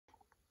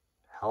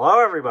Hello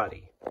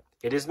everybody,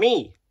 it is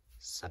me,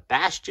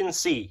 Sebastian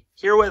C,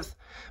 here with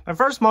my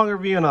first manga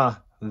review in a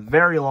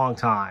very long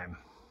time.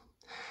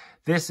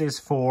 This is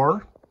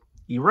for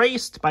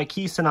Erased by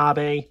Kei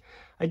Sanbe.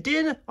 I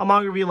did a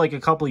manga review like a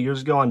couple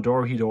years ago on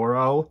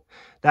Dorohedoro.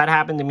 That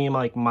happened to be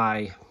like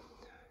my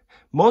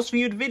most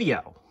viewed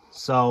video.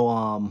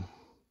 So,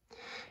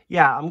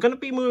 yeah, I'm going to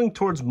be moving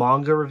towards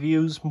manga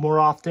reviews more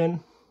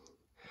often.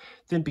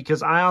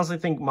 Because I honestly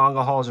think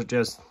manga hauls are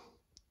just,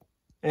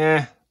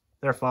 they're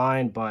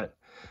fine, but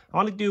I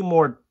want to do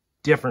more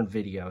different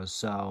videos,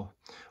 so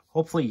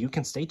hopefully you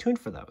can stay tuned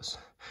for those.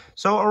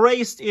 So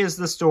Erased is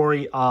the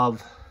story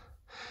of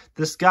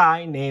this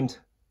guy named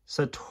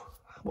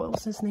what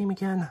was his name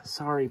again?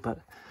 Sorry, but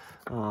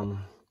Satoru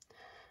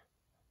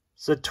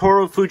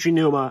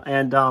Fujinuma,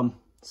 and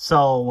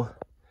so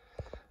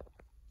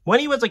when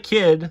he was a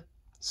kid,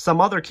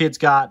 some other kids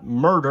got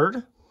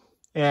murdered,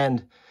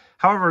 and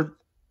however,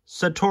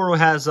 Satoru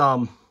has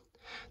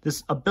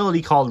this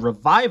ability called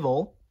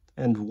Revival,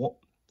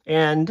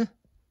 and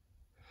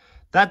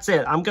that's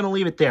it. I'm going to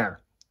leave it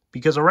there,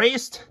 because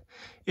Erased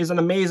is an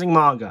amazing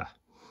manga.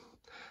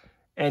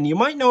 And you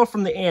might know it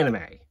from the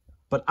anime,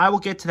 but I will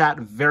get to that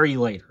very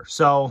later.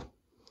 So,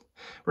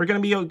 we're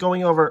going to be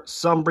going over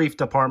some brief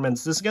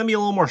departments. This is going to be a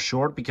little more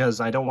short, because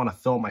I don't want to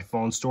fill my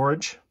phone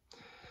storage.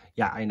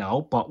 Yeah, I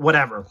know, but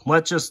whatever.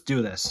 Let's just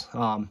do this.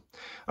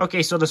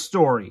 Okay, so the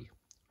story.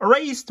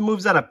 Erased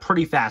moves at a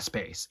pretty fast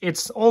pace.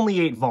 It's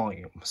only 8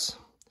 volumes.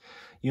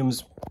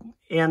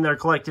 And they're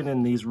collected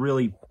in these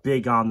really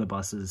big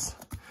omnibuses.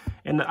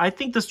 And I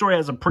think the story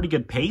has a pretty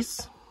good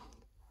pace.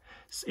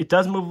 It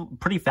does move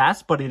pretty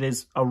fast, but it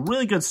is a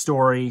really good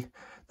story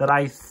that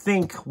I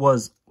think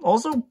was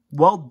also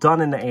well done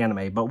in the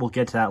anime, but we'll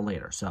get to that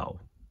later, so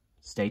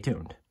stay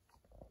tuned.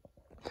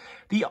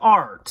 The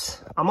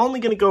art. I'm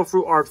only going to go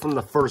through art from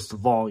the first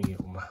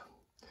volume.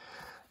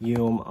 The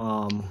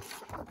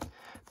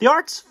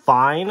art's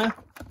fine.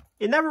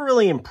 It never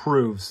really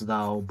improves,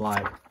 though,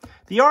 but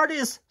the art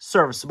is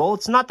serviceable.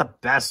 It's not the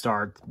best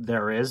art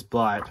there is,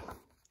 but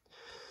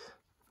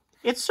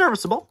it's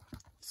serviceable.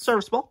 It's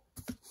serviceable.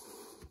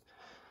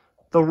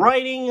 The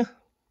writing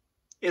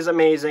is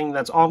amazing.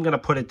 That's all I'm going to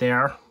put it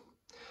there.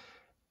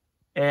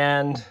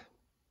 And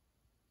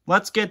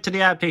let's get to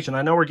the adaptation.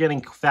 I know we're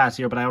getting fast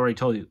here, but I already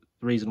told you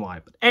the reason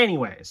why. But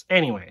anyways.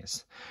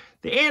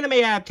 The anime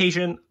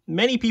adaptation,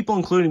 many people,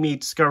 including me,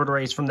 discovered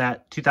Erased from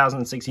that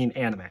 2016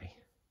 anime.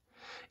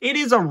 It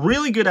is a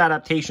really good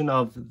adaptation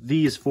of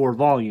these 4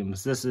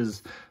 volumes. This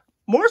is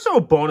more so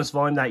a bonus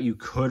volume that you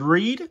could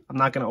read. I'm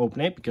not going to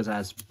open it because it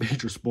has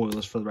major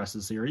spoilers for the rest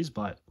of the series,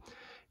 but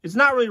it's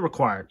not really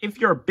required. If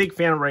you're a big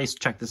fan of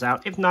Erased, check this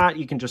out. If not,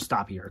 you can just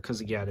stop here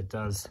because, again, it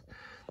does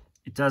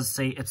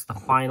say it's the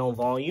final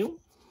volume.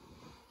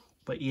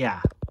 But,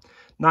 yeah,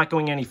 not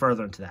going any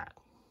further into that.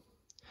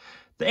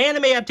 The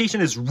anime adaptation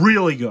is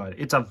really good.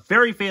 It's a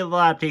very faithful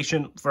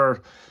adaptation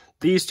for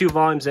these 2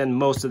 volumes and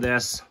most of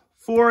this.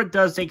 4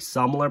 does take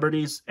some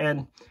liberties,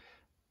 and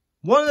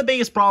one of the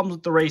biggest problems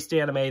with the Erased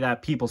anime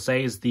that people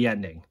say is the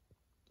ending.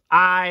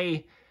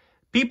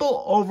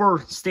 People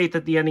overstate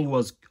that the ending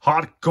was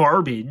hot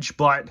garbage,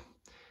 but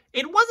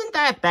it wasn't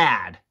that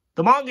bad.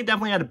 The manga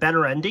definitely had a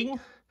better ending,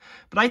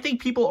 but I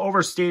think people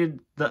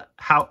overstated the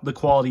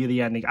quality of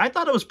the ending. I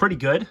thought it was pretty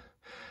good.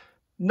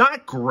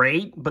 Not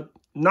great, but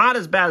not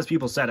as bad as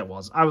people said it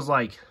was. I was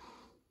like,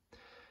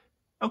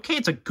 okay,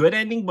 it's a good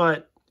ending,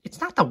 but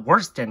it's not the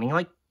worst ending.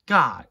 Like,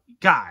 God,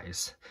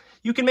 guys,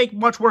 you can make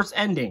much worse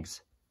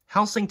endings.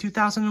 Hellsing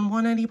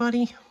 2001,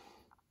 anybody?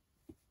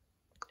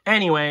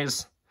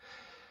 Anyways,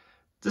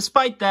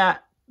 despite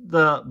that,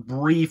 the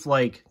brief,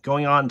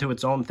 going on to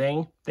its own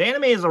thing, the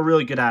anime is a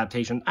really good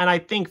adaptation, and I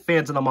think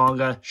fans of the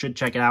manga should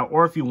check it out,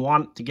 or if you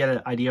want to get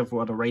an idea of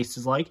what Erased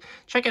is like,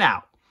 check it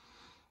out.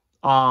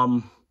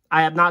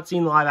 I have not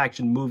seen the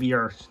live-action movie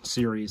or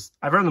series.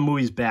 I've heard the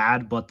movie's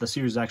bad, but the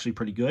series is actually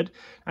pretty good. It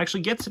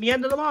actually gets to the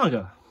end of the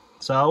manga.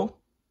 So,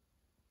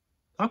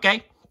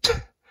 okay.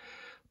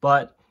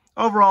 But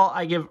overall,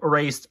 I give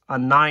Erased a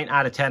 9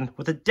 out of 10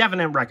 with a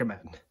definite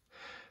recommend.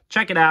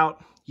 Check it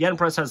out. Yen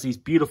Press has these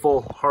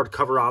beautiful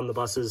hardcover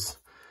omnibuses.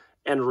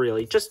 And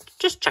really,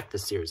 just check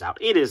this series out.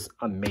 It is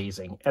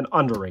amazing and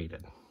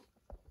underrated.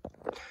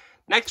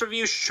 Next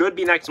review should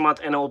be next month,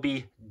 and it will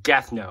be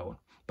Death Note.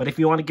 But if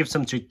you want to give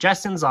some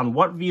suggestions on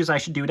what reviews I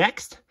should do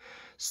next,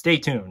 stay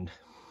tuned.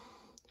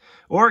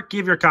 Or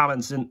give your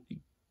comments and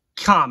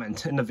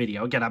comment in the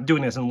video. Again, I'm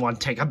doing this in one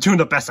take. I'm doing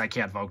the best I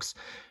can, folks.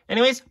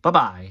 Anyways,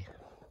 bye-bye.